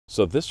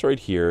So this right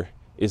here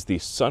is the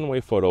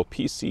Sunwayfoto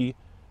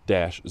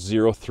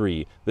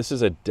PC-03. This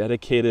is a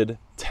dedicated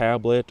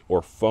tablet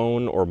or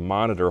phone or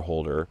monitor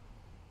holder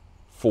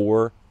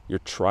for your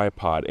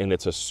tripod, and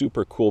it's a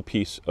super cool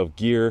piece of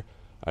gear.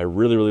 I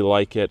really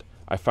like it.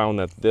 I found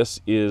that this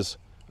is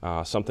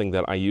something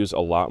that I use a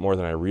lot more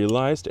than I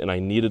realized, and I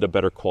needed a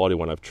better quality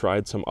one. I've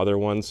tried some other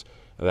ones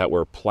that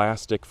were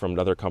plastic from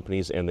other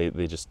companies, and they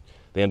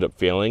end up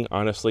failing.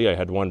 Honestly, I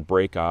had one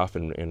break off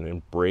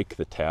and break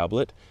the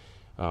tablet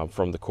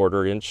from the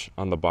 1/4 inch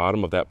on the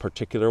bottom of that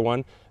particular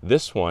one.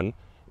 This one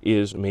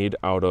is made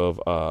out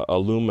of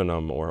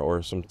aluminum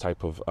or some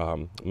type of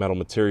metal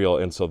material,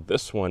 and so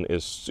this one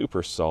is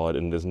super solid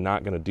and is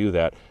not going to do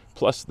that.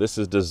 Plus, this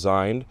is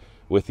designed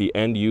with the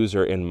end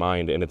user in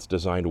mind, and it's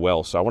designed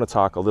well. So I want to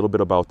talk a little bit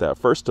about that.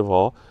 First of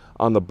all,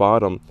 on the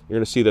bottom, you're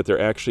going to see that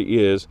there actually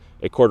is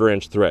a 1/4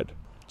 inch thread.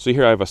 So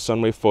here I have a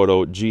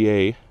Sunwayfoto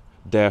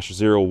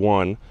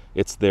GA-01.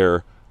 It's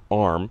their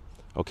arm.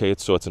 Okay,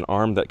 so it's an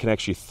arm that can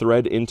actually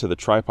thread into the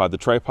tripod. The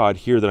tripod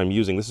here that I'm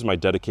using, this is my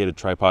dedicated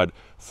tripod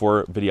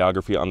for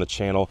videography on the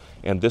channel,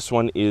 and this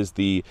one is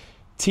the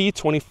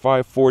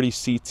T2540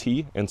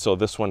 CT, and so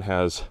this one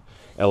has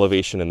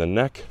elevation in the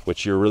neck,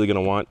 which you're really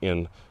going to want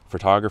in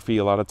photography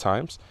a lot of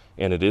times,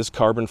 and it is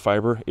carbon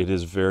fiber. It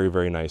is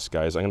very nice,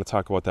 guys. I'm going to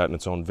talk about that in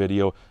its own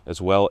video,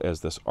 as well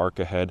as this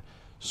Arca head.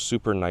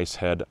 Super nice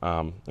head.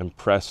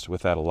 Impressed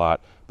with that a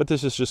lot, but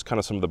this is just kind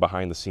of some of the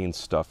behind the scenes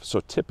stuff. So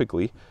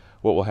typically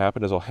what will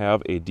happen is I'll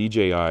have a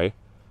DJI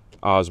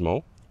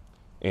Osmo,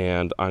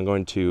 and I'm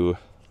going to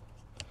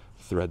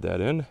thread that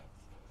in.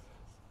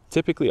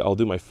 Typically I'll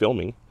do my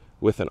filming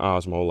with an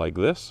Osmo like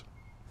this,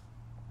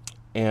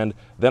 and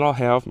then I'll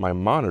have my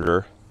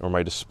monitor or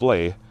my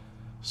display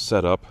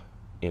set up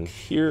in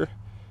here,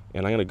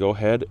 and I'm going to go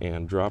ahead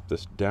and drop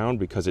this down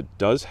because it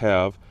does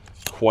have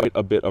quite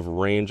a bit of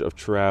range of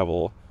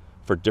travel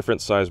for different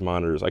size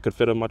monitors. I could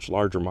fit a much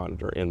larger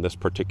monitor in this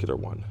particular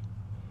one.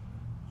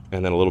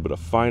 And then a little bit of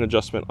fine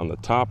adjustment on the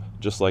top,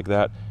 just like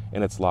that,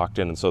 and it's locked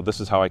in. And so this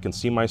is how I can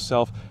see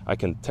myself. I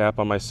can tap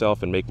on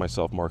myself and make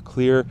myself more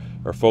clear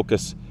or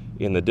focus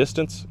in the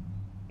distance,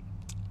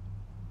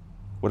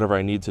 whatever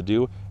I need to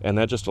do, and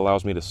that just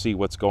allows me to see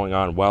what's going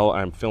on while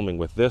I'm filming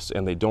with this,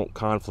 and they don't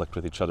conflict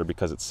with each other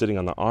because it's sitting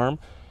on the arm.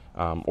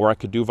 Or I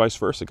could do vice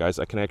versa, guys.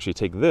 I can actually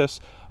take this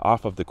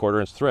off of the 1/4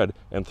 inch thread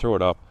and throw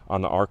it up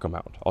on the Arca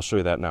mount. I'll show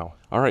you that now.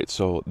 All right,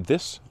 so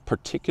this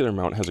particular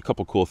mount has a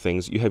couple cool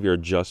things. You have your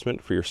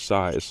adjustment for your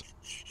size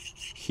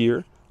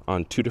here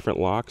on 2 different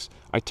locks.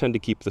 I tend to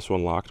keep this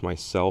one locked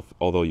myself,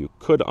 although you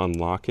could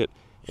unlock it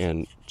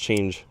and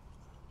change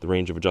the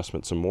range of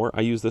adjustment some more.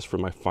 I use this for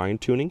my fine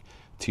tuning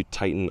to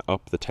tighten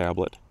up the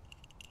tablet.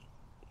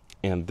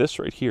 And this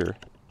right here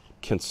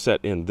can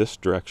set in this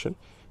direction.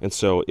 And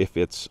so if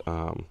it's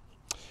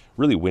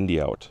really windy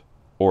out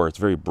or it's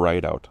very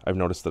bright out, I've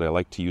noticed that I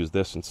like to use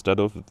this instead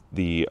of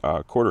the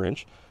 1/4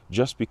 inch,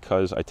 just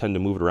because I tend to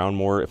move it around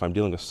more if I'm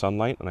dealing with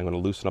sunlight, and I'm going to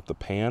loosen up the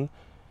pan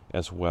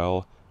as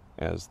well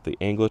as the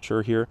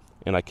angulature here,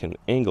 and I can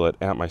angle it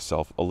at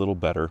myself a little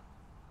better,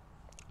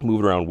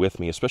 move it around with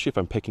me, especially if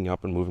I'm picking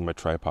up and moving my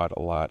tripod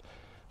a lot.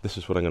 This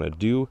is what I'm going to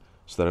do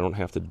so that I don't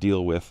have to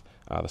deal with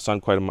the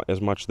sun quite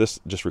as much. This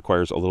just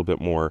requires a little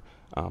bit more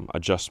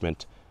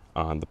adjustment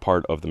on the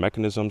part of the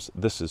mechanisms.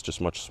 This is just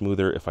much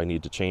smoother if I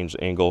need to change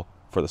the angle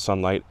for the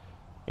sunlight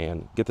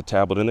and get the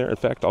tablet in there. In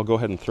fact, I'll go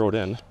ahead and throw it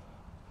in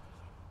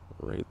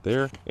right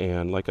there.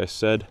 And like I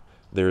said,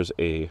 there's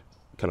a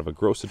kind of a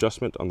gross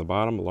adjustment on the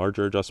bottom, a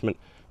larger adjustment,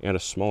 and a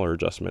smaller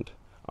adjustment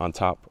on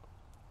top.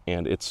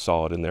 And it's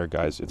solid in there,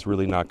 guys. It's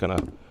really not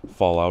gonna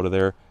fall out of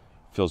there.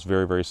 Feels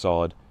very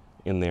solid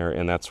in there,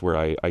 and that's where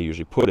I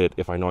usually put it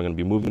if I know I'm going to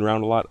be moving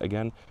around a lot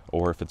again,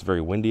 or if it's very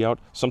windy out.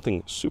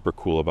 Something super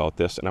cool about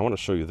this, and I want to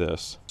show you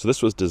this. So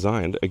this was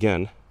designed,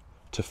 again,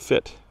 to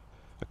fit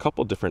a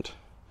couple different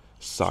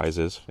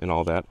sizes and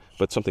all that,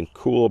 but something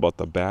cool about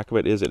the back of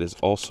it is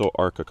also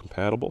Arca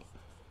compatible.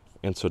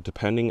 And so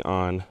depending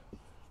on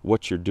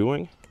what you're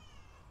doing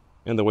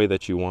and the way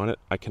that you want it,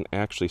 I can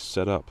actually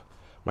set up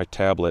my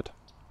tablet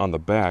on the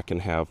back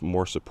and have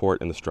more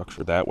support in the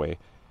structure that way.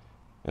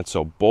 And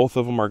so both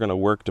of them are going to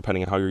work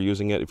depending on how you're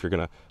using it. If you're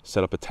going to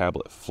set up a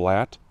tablet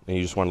flat and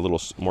you just want a little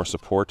more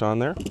support on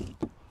there,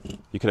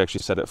 you could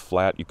actually set it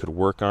flat. You could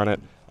work on it.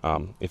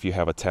 If you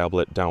have a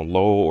tablet down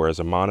low or as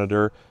a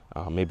monitor,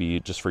 maybe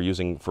just for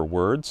using for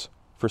words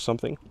for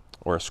something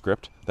or a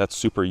script, that's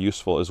super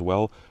useful as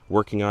well.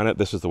 Working on it,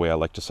 this is the way I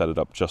like to set it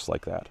up, just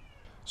like that.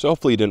 So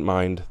hopefully you didn't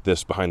mind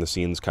this behind the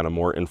scenes kind of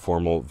more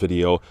informal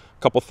video.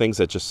 A couple things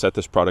that just set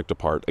this product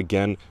apart.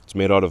 Again, it's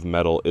made out of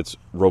metal. It's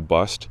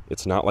robust.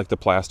 It's not like the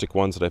plastic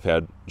ones that I've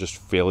had just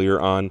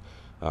failure on.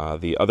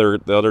 The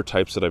other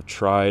types that I've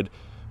tried,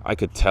 I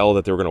could tell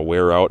that they were going to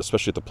wear out,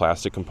 especially the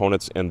plastic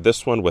components. And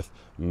this one with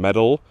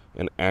metal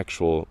and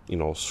actual,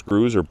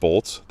 screws or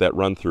bolts that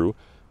run through,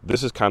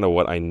 this is kind of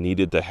what I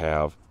needed to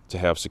have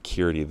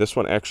security. This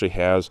one actually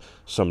has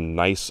some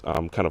nice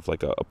kind of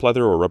like a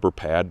pleather or rubber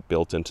pad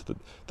built into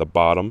the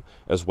bottom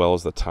as well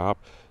as the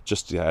top.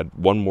 just to add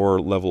one more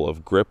level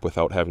of grip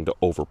without having to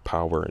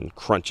overpower and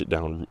crunch it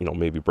down, you know,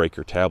 maybe break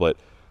your tablet.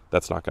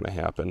 That's not going to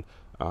happen.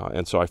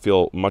 And so I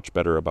feel much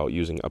better about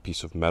using a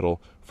piece of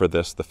metal for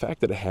this. The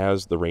fact that it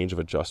has the range of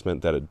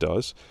adjustment that it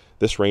does,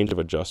 this range of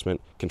adjustment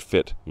can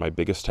fit my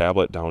biggest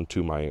tablet down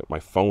to my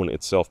phone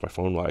itself. My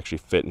phone will actually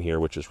fit in here,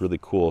 which is really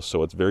cool.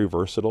 So it's very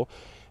versatile.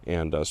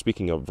 And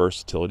speaking of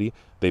versatility,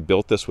 they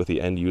built this with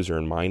the end user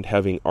in mind,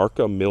 having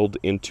Arca milled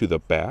into the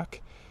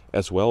back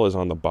as well as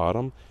on the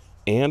bottom,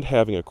 and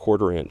having a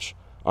 1/4 inch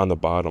on the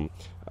bottom,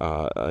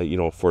 you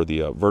know, for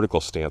the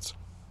vertical stance.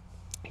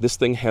 This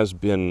thing has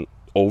been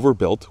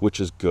overbuilt, which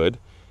is good,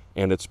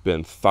 and it's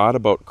been thought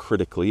about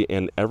critically,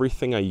 and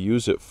everything I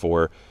use it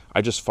for,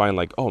 I just find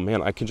like, oh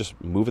man, I can just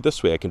move it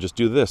this way, I can just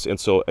do this, and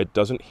so it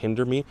doesn't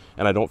hinder me,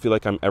 and I don't feel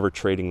like I'm ever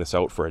trading this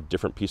out for a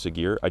different piece of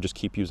gear. I just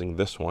keep using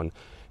this one.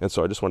 And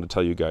so I just wanted to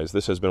tell you guys,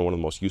 this has been one of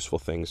the most useful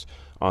things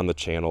on the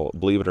channel.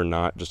 Believe it or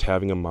not, just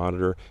having a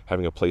monitor,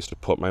 having a place to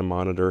put my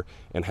monitor,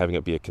 and having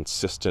it be a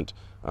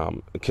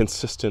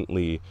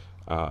consistently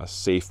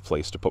safe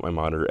place to put my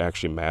monitor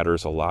actually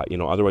matters a lot. You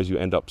know, otherwise you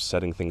end up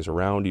setting things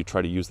around. You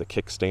try to use the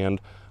kickstand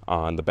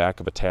on the back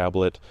of a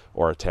tablet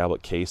or a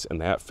tablet case, and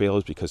that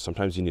fails because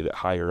sometimes you need it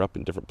higher up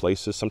in different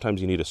places.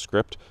 Sometimes you need a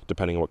script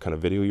depending on what kind of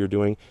video you're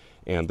doing.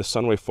 And the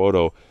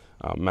Sunwayfoto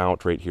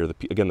mount right here,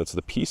 again, that's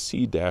the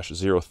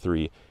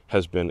PC-03,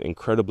 has been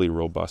incredibly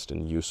robust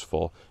and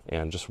useful.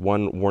 And just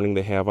one warning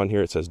they have on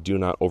here, it says do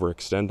not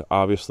overextend.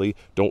 Obviously,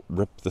 don't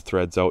rip the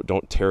threads out,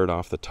 don't tear it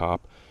off the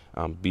top.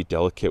 Be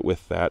delicate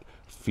with that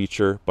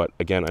feature. But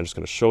again, I'm just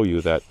going to show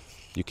you that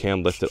you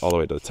can lift it all the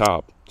way to the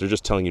top. They're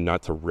just telling you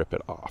not to rip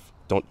it off.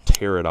 Don't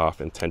tear it off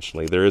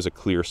intentionally. There is a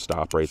clear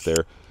stop right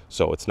there,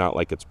 so it's not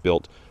like it's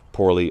built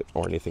poorly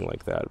or anything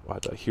like that.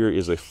 But here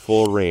is a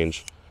full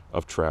range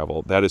of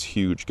travel. That is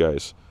huge,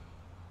 guys.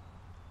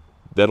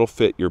 That'll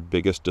fit your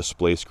biggest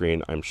display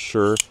screen, I'm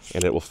sure,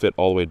 and it will fit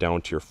all the way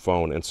down to your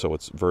phone. And so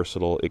it's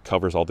versatile. It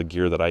covers all the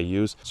gear that I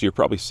use. So you're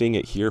probably seeing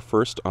it here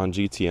first on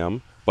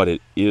GTM, but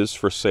it is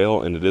for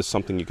sale, and it is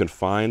something you can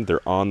find.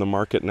 They're on the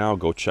market now.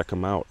 Go check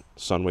them out.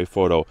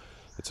 Sunwayfoto.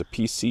 It's a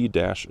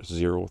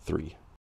PC-03.